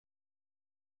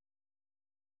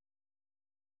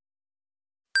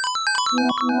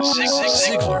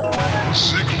Ziglar.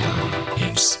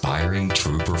 Inspiring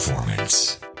true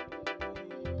performance.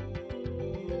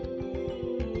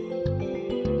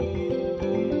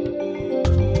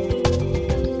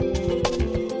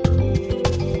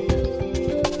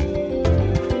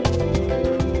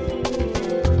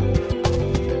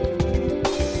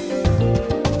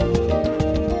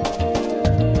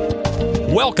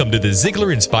 Welcome to the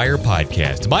Ziglar Inspire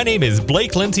Podcast. My name is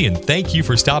Blake Lindsay, and thank you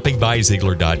for stopping by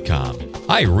Ziglar.com.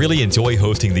 I really enjoy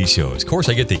hosting these shows. Of course,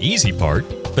 I get the easy part,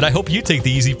 but I hope you take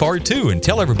the easy part too and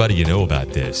tell everybody you know about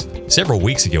this. Several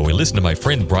weeks ago, we listened to my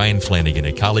friend Brian Flanagan,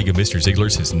 a colleague of Mr.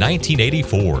 Ziglar since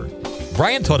 1984.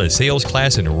 Brian taught a sales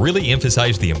class and really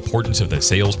emphasized the importance of the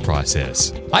sales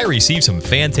process. I received some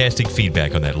fantastic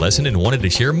feedback on that lesson and wanted to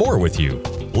share more with you.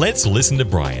 Let's listen to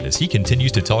Brian as he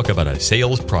continues to talk about a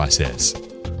sales process.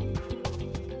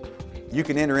 You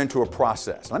can enter into a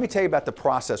process. Let me tell you about the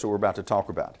process that we're about to talk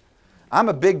about. I'm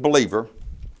a big believer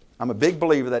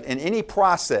that in any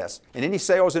process, in any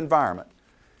sales environment,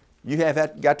 you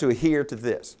have got to adhere to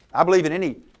this. I believe in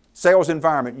any sales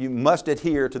environment, you must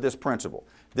adhere to this principle.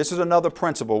 This is another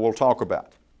principle we'll talk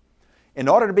about. In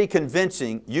order to be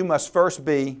convincing, you must first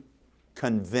be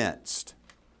convinced.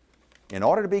 In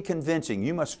order to be convincing,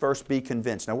 you must first be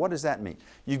convinced. Now, what does that mean?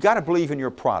 You've got to believe in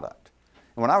your product.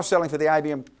 And when I was selling for the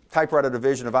IBM typewriter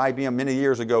division of IBM many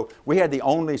years ago, we had the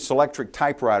only Selectric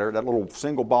typewriter, that little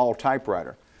single ball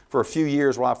typewriter, for a few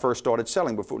years while I first started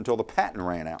selling until the patent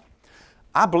ran out.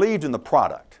 I believed in the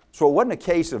product. So it wasn't a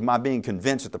case of my being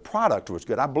convinced that the product was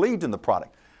good. I believed in the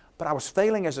product. But I was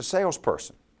failing as a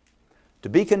salesperson. To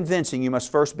be convincing, you must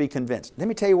first be convinced. Let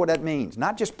me tell you what that means.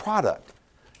 Not just product.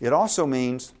 It also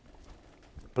means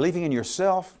believing in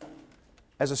yourself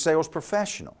as a sales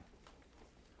professional.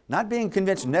 Not being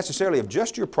convinced necessarily of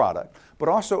just your product, but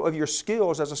also of your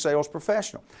skills as a sales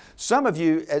professional. Some of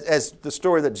you, as the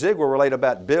story that Ziglar related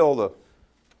about Bill, the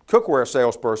cookware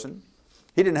salesperson,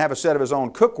 he didn't have a set of his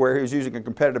own cookware. He was using a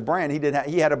competitive brand.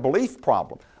 He had a belief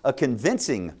problem, a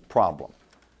convincing problem.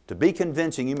 To be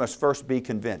convincing, you must first be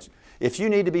convinced. If you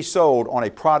need to be sold on a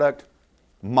product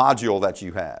module that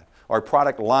you have, or a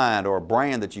product line or a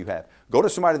brand that you have, go to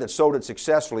somebody that sold it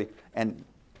successfully and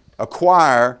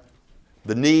acquire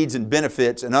the needs and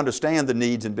benefits and understand the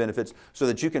needs and benefits so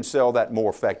that you can sell that more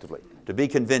effectively. To be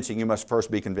convincing, you must first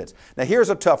be convinced. Now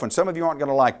here's a tough one. Some of you aren't going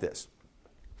to like this.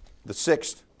 The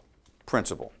sixth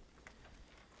principle.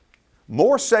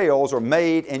 More sales are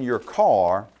made in your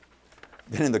car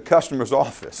than in the customer's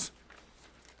office.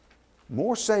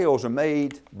 More sales are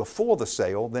made before the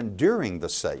sale than during the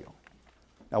sale.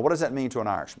 Now what does that mean to an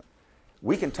Irishman?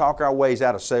 We can talk our ways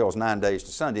out of sales 9 days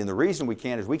to Sunday, and the reason we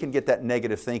can is we can get that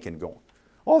negative thinking going.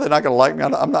 Oh, they're not going to like me.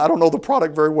 I don't know the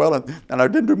product very well, and I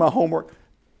didn't do my homework.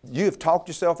 You have talked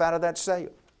yourself out of that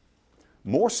sale.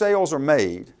 More sales are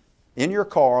made in your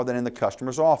car than in the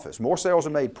customer's office. More sales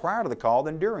are made prior to the call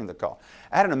than during the call.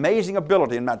 I had an amazing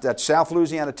ability in that South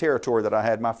Louisiana territory that I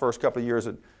had my first couple of years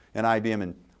in IBM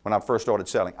and when I first started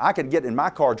selling. I could get in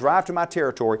my car, drive to my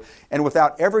territory, and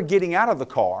without ever getting out of the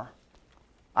car,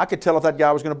 I could tell if that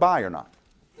guy was going to buy or not.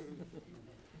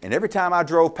 And every time I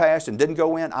drove past and didn't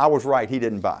go in, I was right, he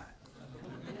didn't buy.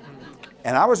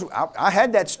 And I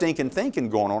had that stinking thinking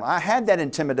going on. I had that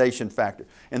intimidation factor.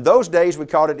 In those days, we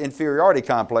called it inferiority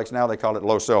complex. Now they call it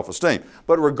low self-esteem.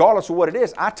 But regardless of what it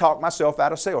is, I talk myself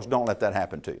out of sales. Don't let that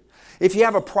happen to you. If you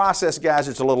have a process, guys,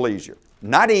 it's a little easier.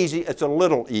 Not easy, it's a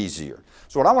little easier.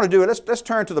 So what I want to do, let's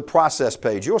turn to the process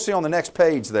page. You'll see on the next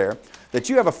page there that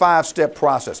you have a 5-step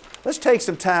process. Let's take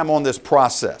some time on this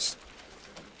process.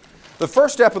 The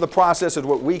first step of the process is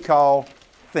what we call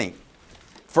think.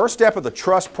 First step of the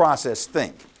trust process,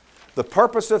 think. The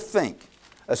purpose of think.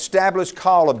 Establish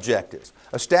call objectives.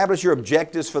 Establish your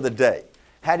objectives for the day.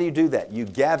 How do you do that? You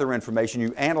gather information,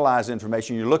 you analyze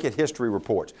information, you look at history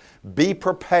reports. Be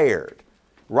prepared.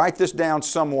 Write this down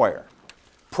somewhere.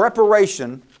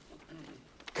 Preparation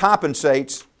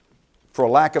compensates for a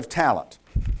lack of talent.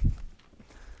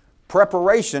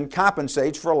 Preparation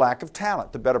compensates for a lack of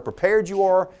talent. The better prepared you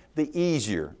are, the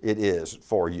easier it is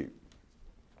for you.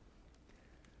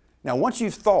 Now, once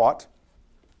you've thought,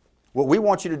 what we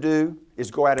want you to do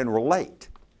is go out and relate.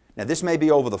 Now, this may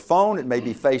be over the phone, it may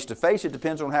be face-to-face, it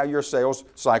depends on how your sales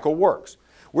cycle works.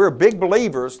 We're big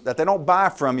believers that they don't buy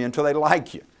from you until they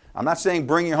like you. I'm not saying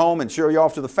bring you home and show you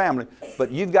off to the family,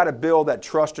 but you've got to build that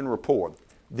trust and rapport.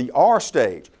 The R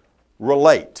stage,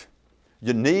 relate.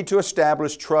 You need to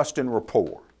establish trust and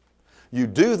rapport. You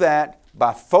do that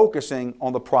by focusing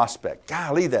on the prospect.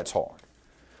 Golly, that's hard.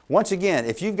 Once again,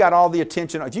 if you've got all the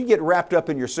attention, if you get wrapped up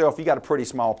in yourself, you got a pretty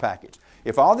small package.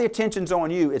 If all the attention's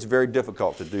on you, it's very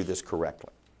difficult to do this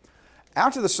correctly.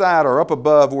 out to the side or up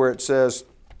above where it says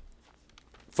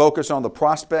focus on the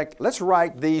prospect, let's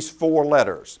write these 4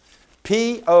 letters.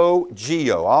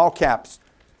 P-O-G-O, all caps.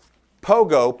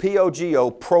 POGO,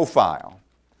 P-O-G-O, profile.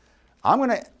 I'm going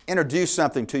to introduce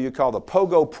something to you called the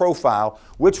POGO profile,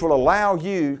 which will allow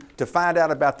you to find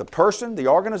out about the person, the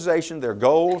organization, their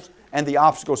goals, and the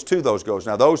obstacles to those goals.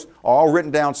 Now, those are all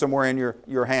written down somewhere in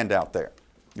your handout there,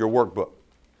 your workbook.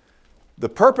 The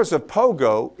purpose of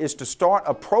POGO is to start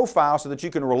a profile so that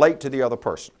you can relate to the other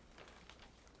person.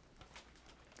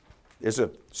 It's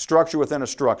a structure within a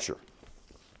structure.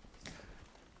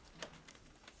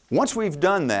 Once we've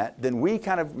done that, then we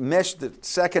kind of mesh the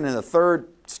second and the third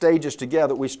stages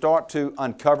together. We start to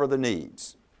uncover the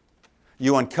needs.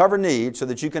 You uncover needs so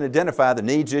that you can identify the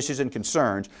needs, issues, and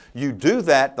concerns. You do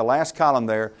that, the last column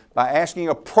there, by asking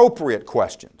appropriate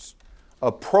questions.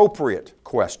 Appropriate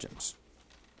questions.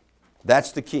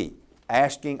 That's the key.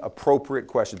 Asking appropriate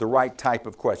questions, the right type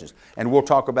of questions. And we'll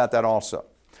talk about that also.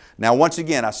 Now, once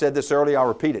again, I said this earlier, I'll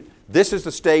repeat it. This is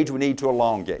the stage we need to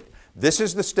elongate. This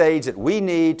is the stage that we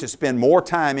need to spend more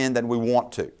time in than we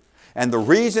want to. And the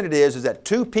reason it is that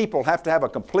 2 people have to have a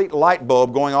complete light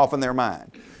bulb going off in their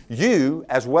mind. You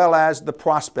as well as the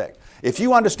prospect. If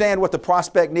you understand what the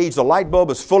prospect needs, the light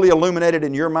bulb is fully illuminated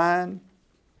in your mind,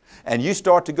 and you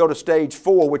start to go to stage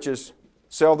 4, which is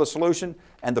sell the solution,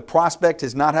 and the prospect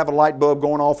does not have a light bulb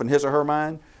going off in his or her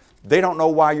mind, they don't know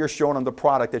why you're showing them the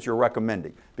product that you're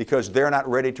recommending, because they're not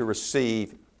ready to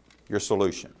receive your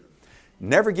solution.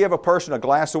 Never give a person a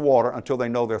glass of water until they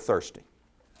know they're thirsty.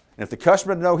 And if the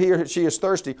customer knows he or she is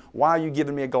thirsty, why are you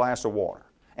giving me a glass of water?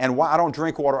 And why I don't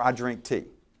drink water, I drink tea.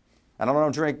 And I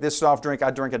don't drink this soft drink,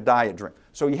 I drink a diet drink.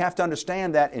 So you have to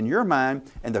understand that in your mind,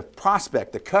 and the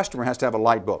prospect, the customer, has to have a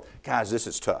light bulb. Guys, this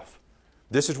is tough.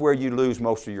 This is where you lose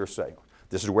most of your sales.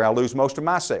 This is where I lose most of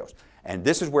my sales. And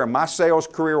this is where my sales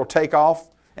career will take off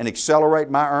and accelerate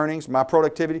my earnings, my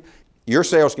productivity. Your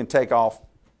sales can take off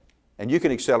and you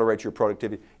can accelerate your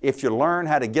productivity if you learn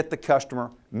how to get the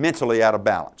customer mentally out of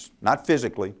balance. Not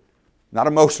physically, not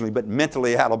emotionally, but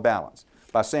mentally out of balance.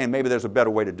 By saying maybe there's a better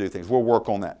way to do things. We'll work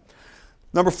on that.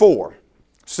 Number 4,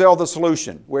 sell the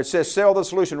solution. Where it says sell the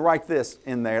solution, write this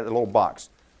in there, the little box.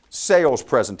 Sales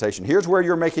presentation. Here's where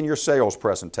you're making your sales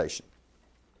presentation.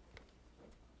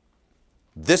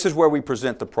 This is where we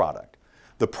present the product.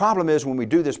 The problem is when we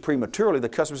do this prematurely, the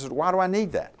customer says, why do I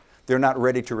need that? They're not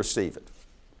ready to receive it.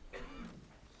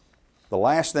 The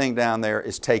last thing down there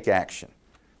is take action.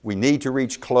 We need to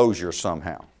reach closure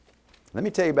somehow. Let me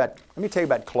tell you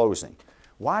about closing.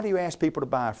 Why do you ask people to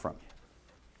buy from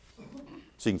you?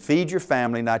 So you can feed your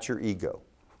family, not your ego.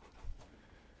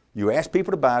 You ask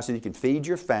people to buy so you can feed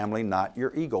your family, not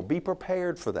your ego. Be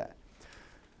prepared for that.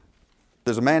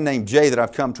 There's a man named Jay that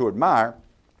I've come to admire,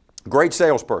 great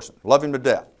salesperson, love him to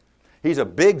death. He's a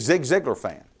big Zig Ziglar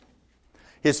fan.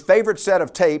 His favorite set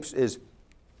of tapes is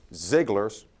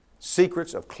Ziglar's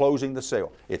Secrets of Closing the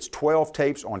Sale. It's 12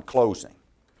 tapes on closing.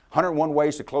 101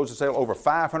 ways to close the sale, over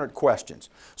 500 questions.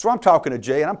 So I'm talking to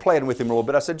Jay and I'm playing with him a little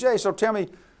bit. I said, Jay, so tell me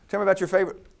about your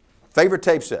favorite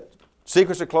tape set.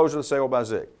 Secrets of Closing the Sale by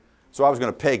Zig. So I was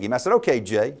going to peg him. I said, okay,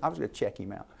 Jay. I was going to check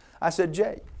him out. I said,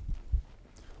 Jay,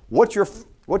 what's your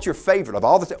favorite of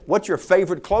all what's your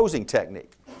favorite closing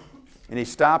technique? And he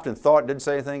stopped and thought, didn't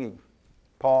say anything. He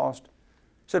paused.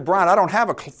 He said, Brian, I don't have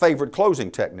a favorite closing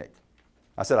technique.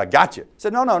 I said, I got you. He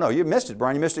said, no, you missed it,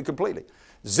 Brian. You missed it completely.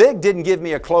 Zig didn't give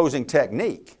me a closing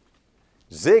technique.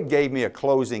 Zig gave me a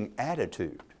closing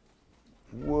attitude.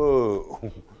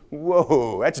 Whoa,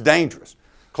 that's dangerous.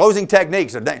 Closing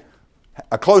techniques are dangerous.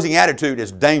 A closing attitude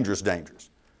is dangerous.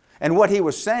 And what he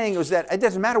was saying was that it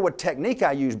doesn't matter what technique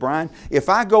I use, Brian. If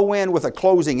I go in with a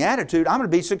closing attitude, I'm going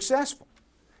to be successful.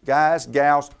 Guys,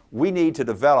 gals, we need to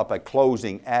develop a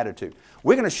closing attitude.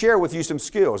 We're going to share with you some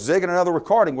skills. Zig in another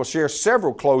recording will share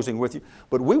several closing with you,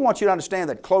 but we want you to understand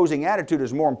that closing attitude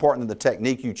is more important than the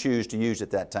technique you choose to use at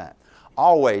that time.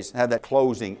 Always have that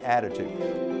closing attitude.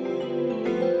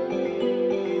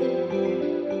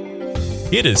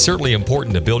 It is certainly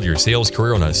important to build your sales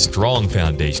career on a strong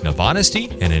foundation of honesty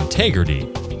and integrity,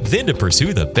 then to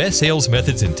pursue the best sales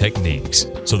methods and techniques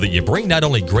so that you bring not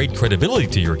only great credibility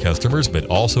to your customers, but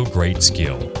also great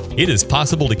skill. It is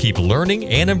possible to keep learning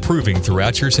and improving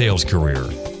throughout your sales career,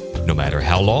 no matter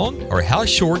how long or how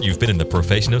short you've been in the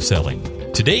profession of selling.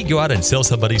 Today, go out and sell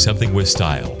somebody something with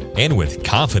style and with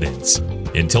confidence.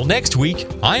 Until next week,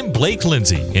 I'm Blake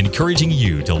Lindsay, encouraging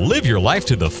you to live your life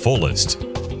to the fullest.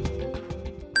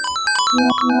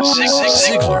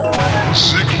 Ziglar.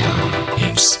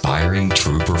 Inspiring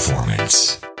true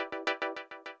performance.